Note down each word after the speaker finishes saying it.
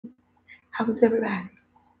How is everybody?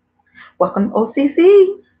 Welcome to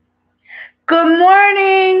OCC. Good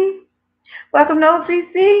morning. Welcome to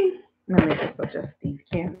OCC. Let me just adjust these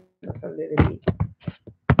cameras a little bit.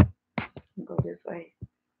 Go this way.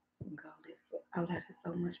 Go this way. Oh, that is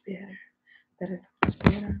so much better. That is so much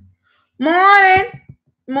better. Morning.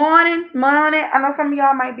 Morning. I know some of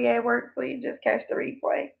y'all might be at work, so you just catch the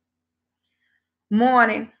replay.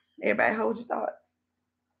 Morning. Everybody hold your thoughts.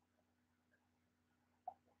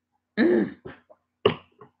 Mm.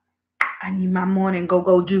 I need my morning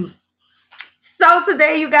go juice. So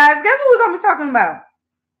today, you guys, guess what we're going to be talking about?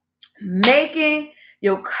 Making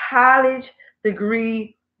your college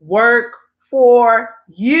degree work for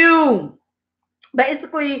you.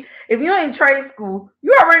 Basically, if you're in trade school,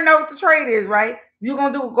 you already know what the trade is, right? You're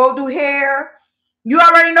gonna go do hair. You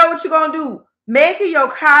already know what you're gonna do. Making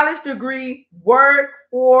your college degree work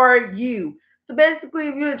for you. So basically,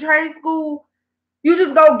 if you're in trade school, you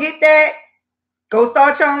just go get that, go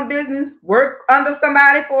start your own business, work under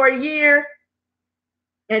somebody for a year,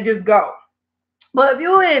 and just go. But if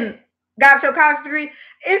you got your college degree,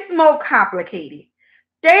 it's more complicated.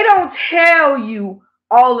 They don't tell you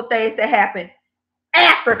all the things that happen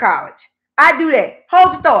after college. I do that.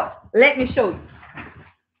 Hold your thoughts. Let me show you.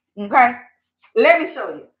 Okay? Let me show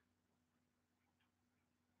you.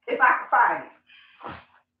 If I can find it.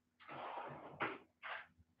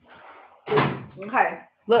 Okay.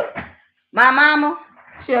 Look. My mama,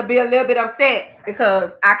 she'll be a little bit upset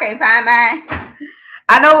because I can't find mine.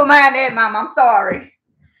 I know what mine is, Mama. I'm sorry.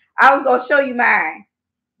 I was going to show you mine.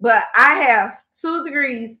 But I have 2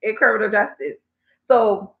 degrees in criminal justice.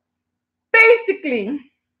 So basically,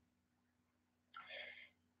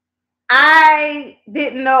 I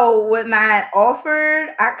didn't know what mine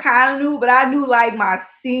offered. I kind of knew, but I knew like my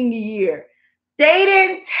senior year. They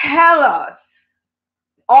didn't tell us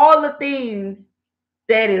all the things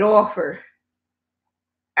that it offered.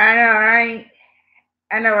 I know, right?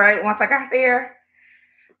 I know, right? Once I got there.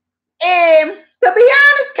 And to be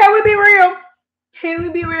honest, can we be real? Can we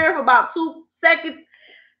be real for about 2 seconds?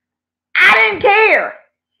 I didn't care.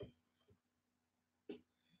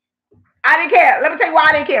 I didn't care. Let me tell you why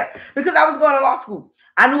I didn't care. Because I was going to law school.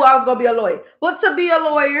 I knew I was going to be a lawyer. But to be a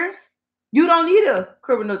lawyer, you don't need a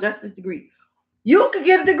criminal justice degree. You can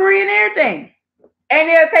get a degree in everything. And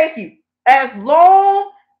they'll take you. As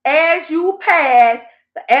long as you pass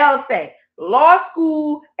the LSAT, law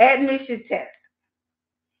school admission test.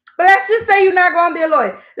 But let's just say you're not going to be a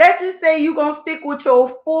lawyer. Let's just say you're going to stick with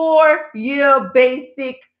your 4-year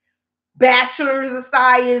basic bachelor's of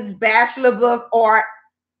science, bachelor of art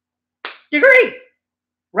degree.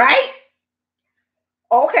 Right?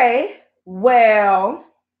 Okay. Well,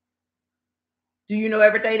 do you know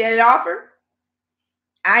everything that it offers?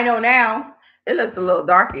 I know now. It looks a little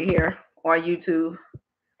darker here on YouTube.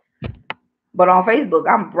 But on Facebook,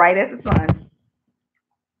 I'm bright as the sun.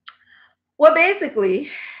 Well, basically,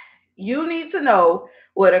 you need to know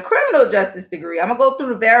with a criminal justice degree, I'm going to go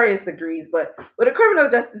through the various degrees, but with a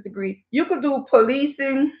criminal justice degree, you could do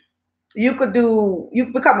policing, you could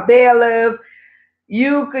become a bailiff,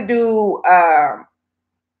 you could do,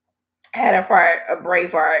 had a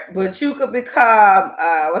brave heart, but you could become,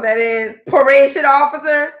 what that is, probation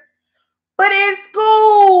officer. But in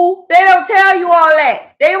school, they don't tell you all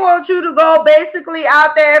that. They want you to go basically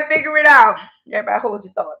out there and figure it out. Everybody hold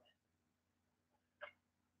your thoughts.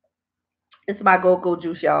 It's my go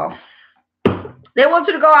juice, y'all. They want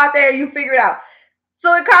you to go out there and you figure it out.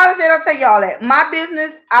 So in college, they don't tell you all that. My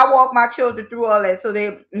business, I walk my children through all that. So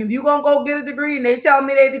if you're going to go get a degree and they tell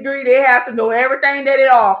me their degree, they have to know everything that it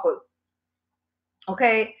offers.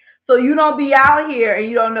 Okay? So you don't be out here and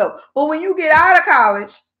you don't know. But when you get out of college,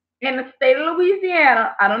 in the state of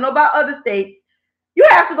Louisiana, I don't know about other states, you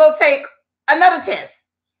have to go take another test.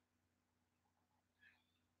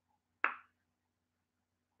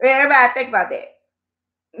 Everybody think about that.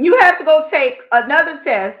 You have to go take another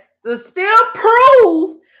test to still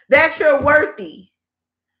prove that you're worthy.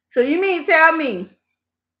 So you mean tell me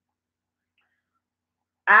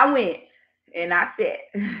I went and I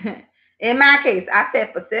sat. In my case, I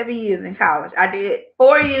sat for 7 years in college. I did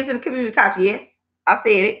 4 years in community college. Yes, I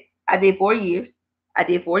said it. I did 4 years. I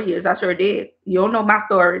did 4 years. I sure did. You don't know my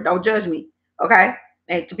story. Don't judge me. Okay?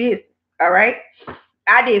 Ain't your business. All right?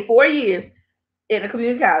 I did 4 years in a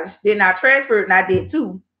community college. Then I transferred and I did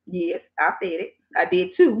 2 years. I said it. I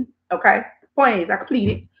did 2. Okay? Point is, I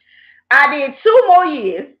completed. I did 2 more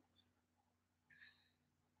years.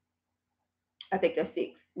 I think that's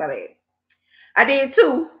 6. My bad. I did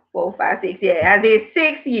 2, 4, 5, 6. Yeah, I did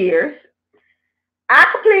 6 years. I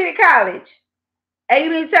completed college. And you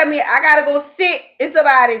mean to tell me I gotta go sit in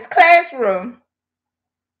somebody's classroom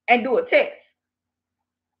and do a test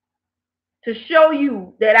to show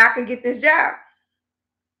you that I can get this job.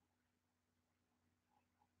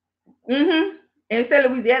 In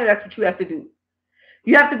St. Louisiana, that's what you have to do.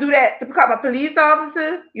 You have to do that to become a police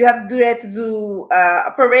officer. You have to do that to do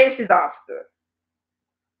a probation officer.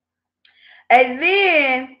 And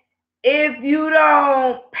then if you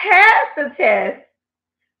don't pass the test,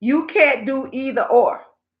 you can't do either or.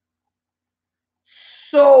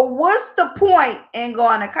 So what's the point in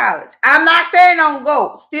going to college? I'm not saying don't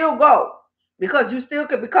go. Still go. Because you still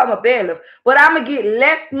could become a bailiff. But I'm going to get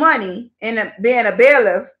less money in being a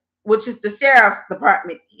bailiff, which is the sheriff's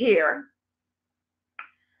department here.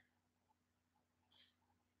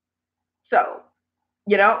 So,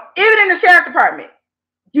 even in the sheriff's department,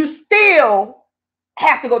 you still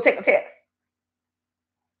have to go take a test.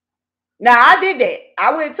 Now, I did that.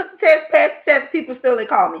 I went and took the test, passed the test. People still didn't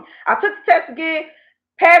call me. I took the test again,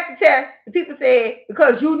 passed the test. The people said,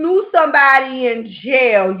 because you knew somebody in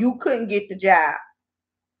jail, you couldn't get the job.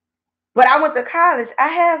 But I went to college. I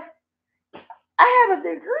have a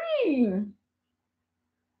degree.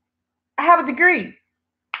 I have a degree.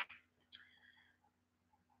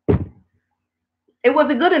 It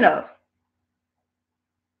wasn't good enough.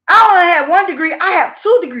 I only have one degree. I have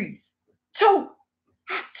 2 degrees. I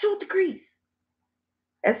have 2 degrees.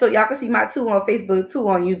 And so y'all can see my 2 on Facebook, 2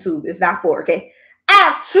 on YouTube. It's not 4, okay? I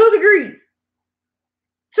have 2 degrees.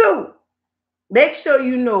 2. Make sure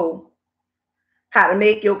you know how to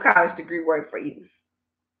make your college degree work for you.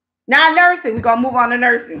 Now nursing. We're going to move on to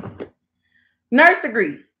nursing. Nurse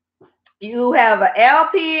degree. You have an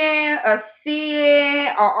LPN, a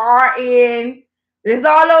CN, or RN. There's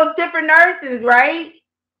all those different nurses, right?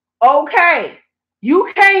 Okay.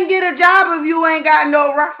 You can't get a job if you ain't got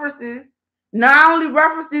no references. Not only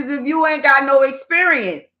references if you ain't got no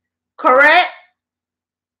experience. Correct?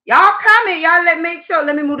 Y'all comment. Y'all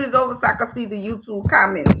let me move this over so I can see the YouTube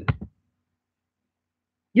comments.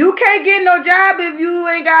 You can't get no job if you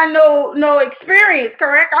ain't got no experience,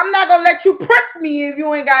 correct? I'm not gonna let you prick me if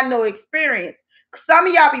you ain't got no experience. Some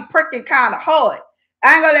of y'all be pricking kind of hard.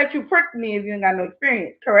 I ain't gonna let you prick me if you ain't got no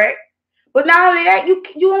experience, correct? But not only that, you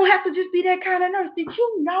don't have to just be that kind of nurse. Did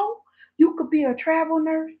you know you could be a travel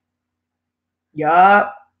nurse?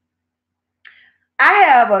 Yup.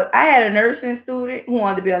 I had a nursing student who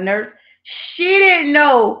wanted to be a nurse. She didn't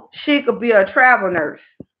know she could be a travel nurse.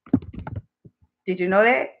 Did you know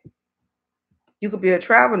that? You could be a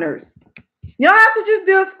travel nurse. You don't have to just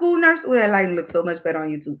be a school nurse. Oh, that lighting looks so much better on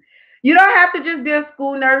YouTube. You don't have to just be a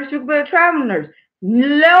school nurse. You can be a travel nurse.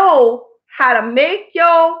 Know how to make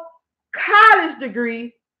your college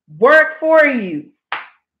degree work for you.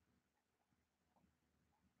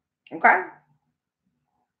 Okay?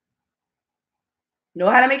 Know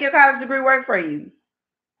how to make your college degree work for you.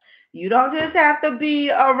 You don't just have to be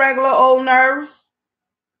a regular old nurse.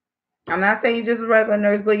 I'm not saying you're just a regular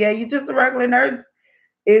nurse, but yeah, you're just a regular nurse.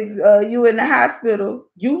 If you in the hospital,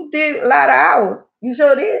 you did a lot of hours. You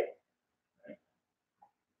sure did.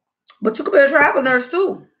 But you could be a travel nurse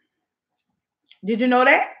too. Did you know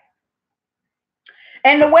that?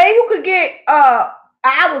 And the way you could get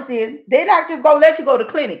hours in, they're not just gonna let you go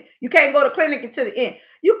to clinic. You can't go to clinic until the end.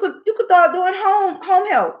 You could start doing home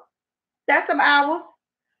health. That's some hours.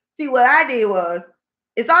 See, what I did was,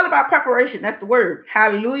 it's all about preparation. That's the word.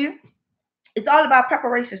 Hallelujah. It's all about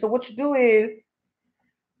preparation. So what you do is,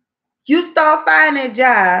 you start finding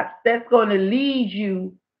jobs that's going to lead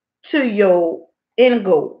you to your end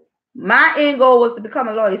goal. My end goal was to become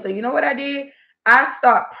a lawyer. So you know what I did? I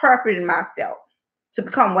started prepping myself to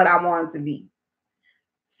become what I wanted to be.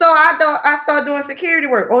 So I started doing security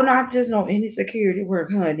work. Oh, not just no any security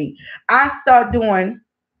work, honey. I started doing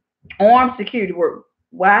armed security work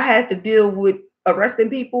where I had to deal with arresting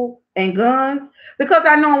people and guns because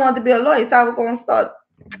I know I wanted to be a lawyer. So I was going to start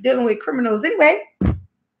dealing with criminals anyway.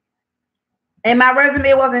 And my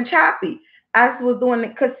resume wasn't choppy. I was doing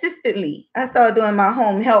it consistently. I started doing my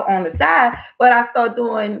home health on the side, but I started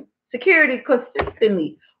doing security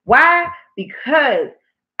consistently. Why? Because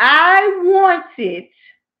I wanted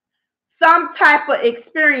some type of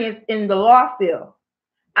experience in the law field.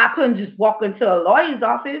 I couldn't just walk into a lawyer's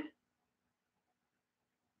office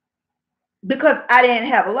because I didn't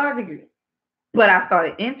have a law degree. But I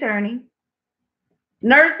started interning.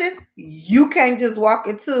 Nurses, you can't just walk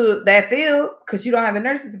into that field because you don't have a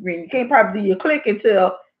nursing degree. You can't probably do your click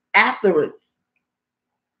until afterwards,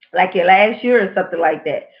 like your last year or something like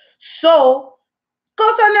that. So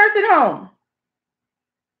go to a nursing home.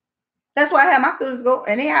 That's why I have my students go,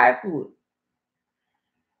 and they high school.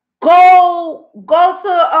 Go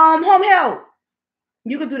to home health.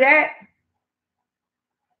 You can do that.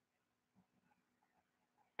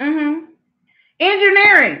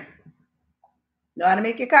 Engineering. Know how to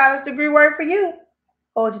make your college degree work for you?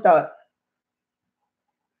 What you thought?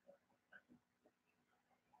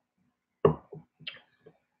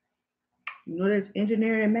 You know there's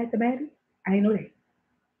engineering and mathematics? I didn't know that.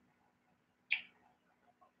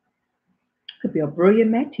 Could be a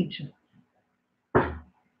brilliant math teacher.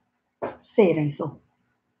 Say it ain't so.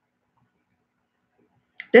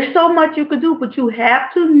 There's so much you could do, but you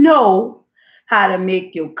have to know how to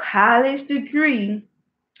make your college degree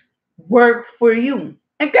work for you.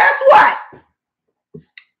 And guess what?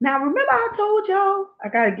 Now, remember I told y'all, I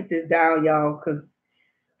got to get this down, y'all, because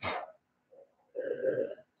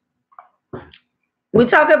we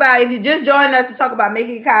talk about, if you just joined us to talk about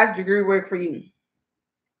making your college degree work for you.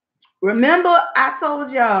 Remember I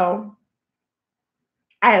told y'all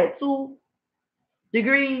I had 2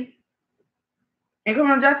 degrees in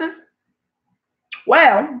criminal justice?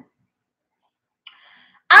 Well,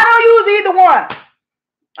 I don't use either one.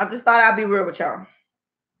 I just thought I'd be real with y'all.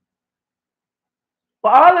 For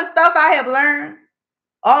all the stuff I have learned,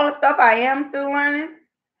 all the stuff I am still learning,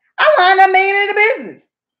 I learned I made it in the business.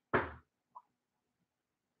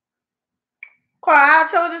 Our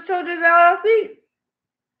Children's LLC.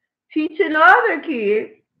 Teaching other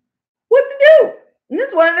kids what to do. And this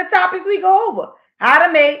is one of the topics we go over. How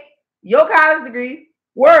to make your college degree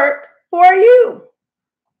work for you.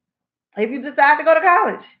 If you decide to go to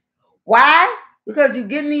college. Why? Because you're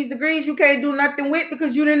getting these degrees you can't do nothing with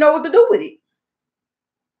because you didn't know what to do with it.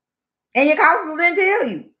 And your counselor didn't tell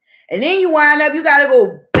you. And then you wind up, you got to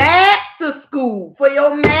go back to school for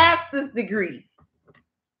your master's degree.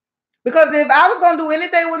 Because if I was going to do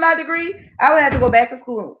anything with my degree, I would have to go back to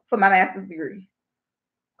school for my master's degree.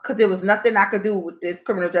 Because there was nothing I could do with this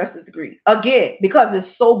criminal justice degree. Again, because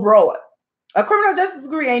it's so broad. A criminal justice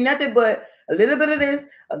degree ain't nothing but a little bit of this,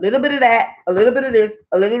 a little bit of that, a little bit of this,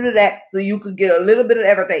 a little bit of that, so you could get a little bit of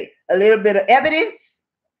everything. A little bit of evidence,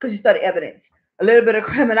 because you study evidence. A little bit of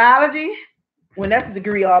criminology, when that's a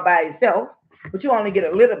degree all by itself, but you only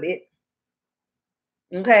get a little bit.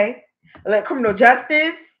 Okay? Like criminal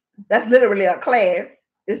justice, that's literally a class.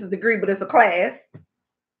 It's a degree, but it's a class.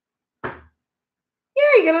 Yeah,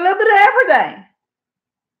 you get a little bit of everything.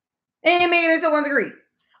 And you make it into one degree.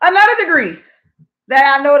 Another degree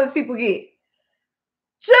that I notice people get.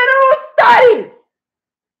 General studies.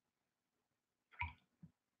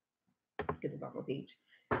 Get this off my page.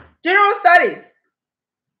 General studies.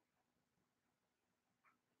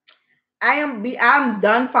 I'm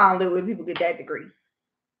dumbfounded when people get that degree.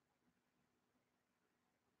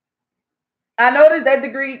 I noticed that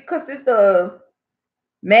degree consists of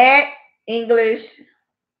math, English,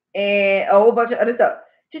 and a whole bunch of other stuff.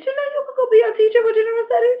 Did you know you could go be a teacher with general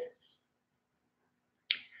studies?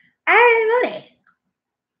 I didn't know that.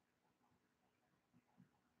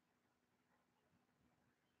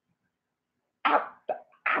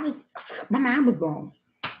 My mind was blown.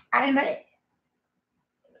 I didn't know that.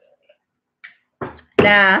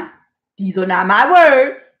 Now, these are not my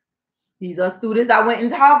words. These are students I went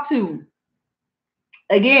and talked to.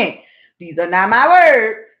 Again, these are not my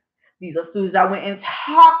words. These are students I went and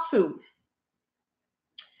talked to.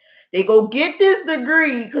 They go get this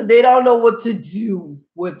degree because they don't know what to do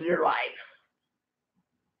with their life.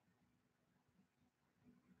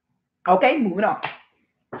 Okay, moving on.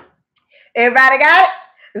 Everybody got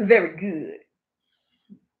it? Very good.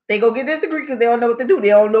 They go get this degree because they don't know what to do. They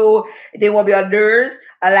don't know if they want to be a nurse,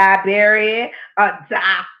 a librarian, a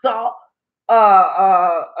doctor,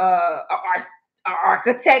 an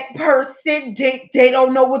architect person. They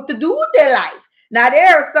don't know what to do with their life. Now,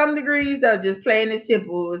 there are some degrees that are just plain and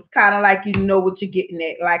simple. It's kind of like you know what you're getting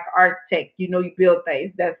at, like architect. You know you build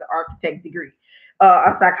things. That's an architect degree.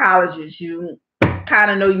 A psychologist, you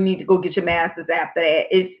kind of know you need to go get your master's after that.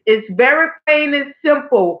 It's very plain and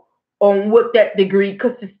simple on what that degree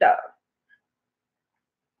consists of.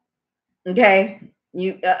 Okay,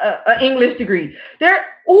 an English degree.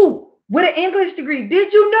 With an English degree,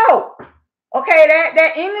 did you know? Okay,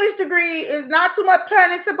 that English degree is not too much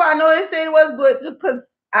plain and simple. I know they said it was, but because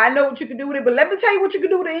I know what you can do with it. But let me tell you what you can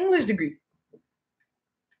do with an English degree.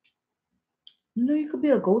 You know, you could be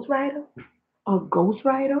a ghostwriter. A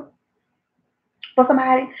ghostwriter for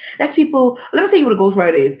somebody. That's people. Let me tell you what a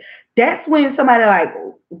ghostwriter is. That's when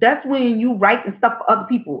that's when you write and stuff for other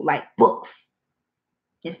people, like books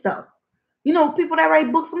and stuff. You know, people that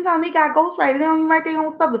write books, sometimes they got ghostwriters. They don't even write their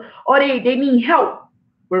own stuff. Or they need help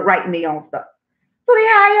with writing their own stuff. So they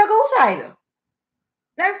hire a ghostwriter.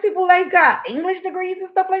 That's people like got English degrees and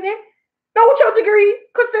stuff like that. Know what your degree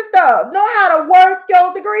consists of. Know how to work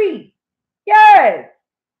your degree. Yes.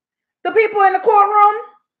 The people in the courtroom,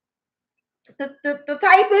 the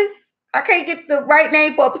typists, I can't get the right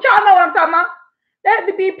name for it, but y'all know what I'm talking about. That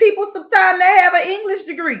would be people sometimes that have an English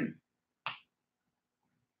degree.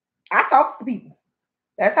 I talk to people.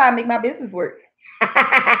 That's how I make my business work.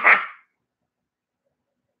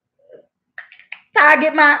 How I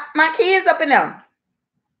get my kids up in them.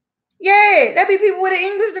 Yeah, that be people with an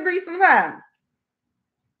English degree sometimes.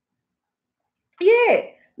 Yeah.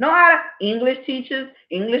 Know how to English teachers,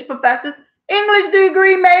 English professors, English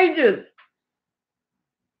degree majors.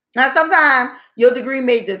 Now sometimes your degree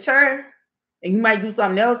may deter and you might do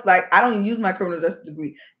something else. Like I don't even use my criminal justice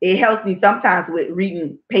degree. It helps me sometimes with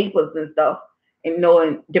reading papers and stuff and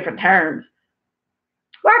knowing different terms.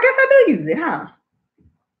 Well, I guess I do use it, huh?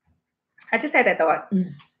 I just had that thought.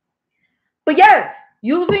 But yes,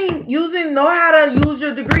 using know how to use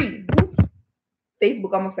your degree.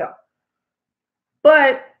 Facebook on myself.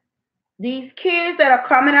 But these kids that are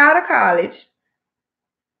coming out of college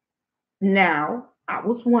now, I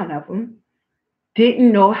was one of them,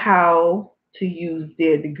 didn't know how to use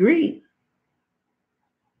their degree.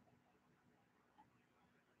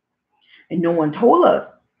 And no one told us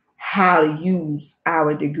how to use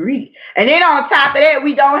our degree. And then on top of that,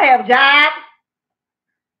 we don't have jobs.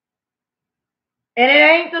 And it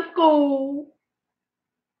ain't the school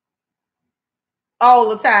all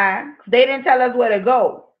the time. They didn't tell us where to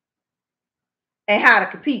go and how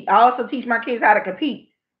to compete. I also teach my kids how to compete.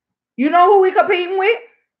 You know who we competing with?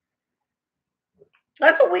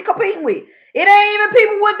 That's who we competing with. It ain't even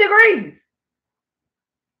people with degrees.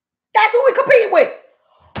 That's who we competing with.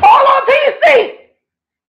 Hold on to your seat.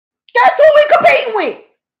 That's who we competing with.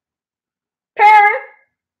 Parents,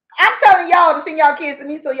 I'm telling y'all to send y'all kids to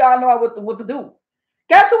me so y'all know what to do.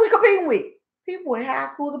 Guess who we competing with? People with high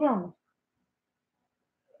school diplomas.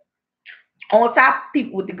 On top,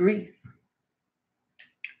 people with degrees.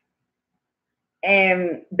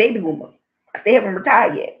 And baby boomers. They haven't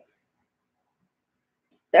retired yet.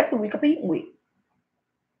 That's who we competing with.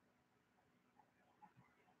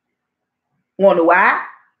 Wonder why?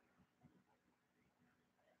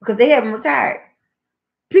 Because they haven't retired.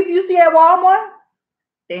 People you see at Walmart,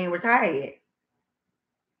 they ain't retired yet.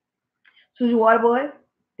 Sushi Water Boys,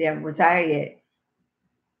 they haven't retired yet.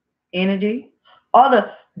 Energy, all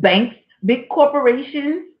the banks, big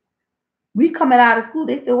corporations, we coming out of school,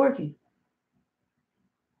 they still working.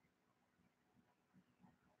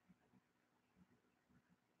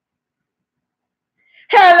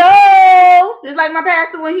 Hello! Just like my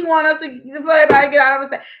pastor when he want us to everybody get out of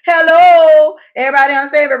the hello! Everybody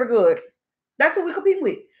understand very good. That's what we compete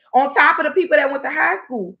with. On top of the people that went to high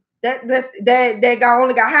school, that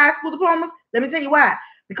only got high school diplomas. Let me tell you why.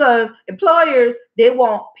 Because employers, they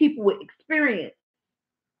want people with experience.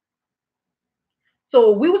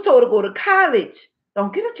 So we were told to go to college.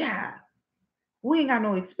 Don't get a job. We ain't got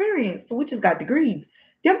no experience. So we just got degrees.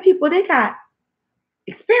 Them people, they got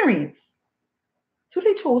experience. So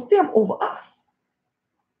they chose them over us.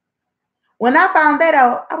 When I found that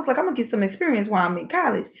out, I was like, I'm going to get some experience while I'm in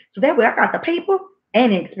college. So that way I got the paper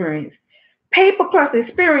and the experience. Paper plus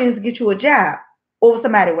experience get you a job over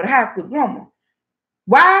somebody with a high school diploma.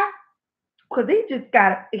 Why? Because they just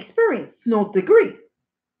got experience, no degree.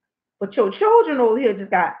 But your children over here just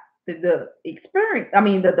got the experience,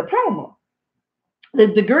 the diploma, the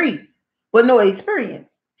degree, but no experience.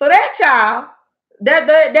 So that child, that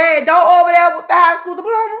don't over there with the high school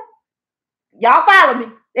diploma, y'all follow me.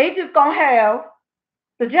 They just gonna have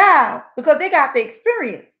the job because they got the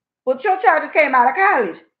experience. But your child just came out of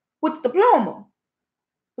college with the diploma,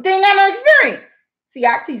 but they ain't got no experience. See,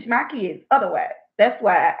 I teach my kids otherwise. That's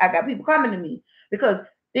why I got people coming to me because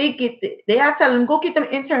they I tell them, go get them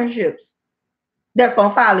internships that's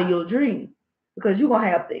gonna follow your dream because you're gonna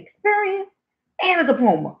have the experience and a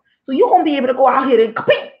diploma. So you're gonna be able to go out here and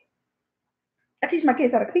compete. I teach my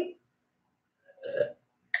kids how to compete.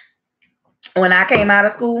 When I came out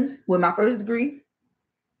of school with my first degree,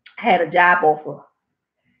 I had a job offer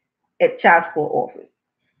at child support office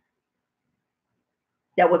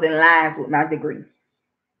that was in line with my degree.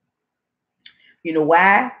 You know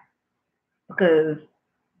why? Because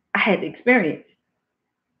I had the experience.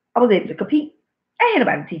 I was able to compete. I ain't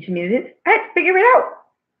nobody teaching me this. I had to figure it out.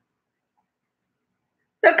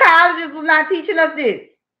 The colleges was not teaching us this.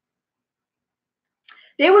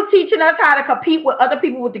 They were teaching us how to compete with other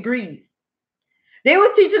people with degrees. They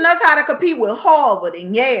were teaching us how to compete with Harvard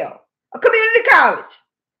and Yale, a community college.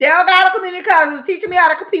 They all got a community college was teaching me how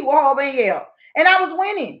to compete with Harvard and Yale, and I was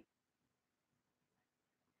winning.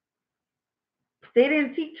 They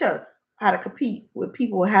didn't teach us how to compete with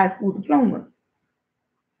people with high school diplomas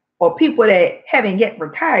or people that haven't yet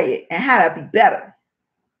retired and how to be better.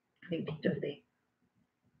 They teach us that.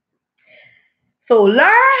 So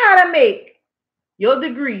learn how to make your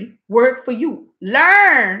degree work for you.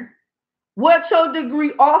 Learn what your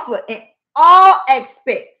degree offers in all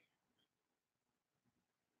aspects.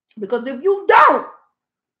 Because if you don't,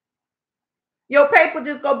 your paper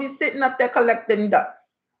just gonna be sitting up there collecting dust.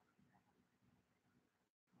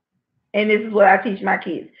 And this is what I teach my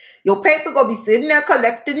kids. Your paper gonna be sitting there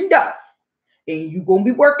collecting dust. And you gonna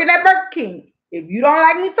be working at Burger King. If you don't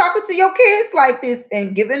like me talking to your kids like this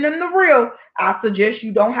and giving them the real, I suggest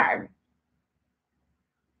you don't hire me.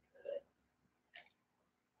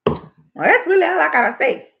 Well, that's really all I gotta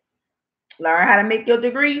say. Learn how to make your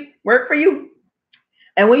degree work for you.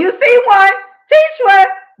 And when you see one, teach one.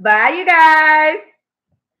 Bye, you guys.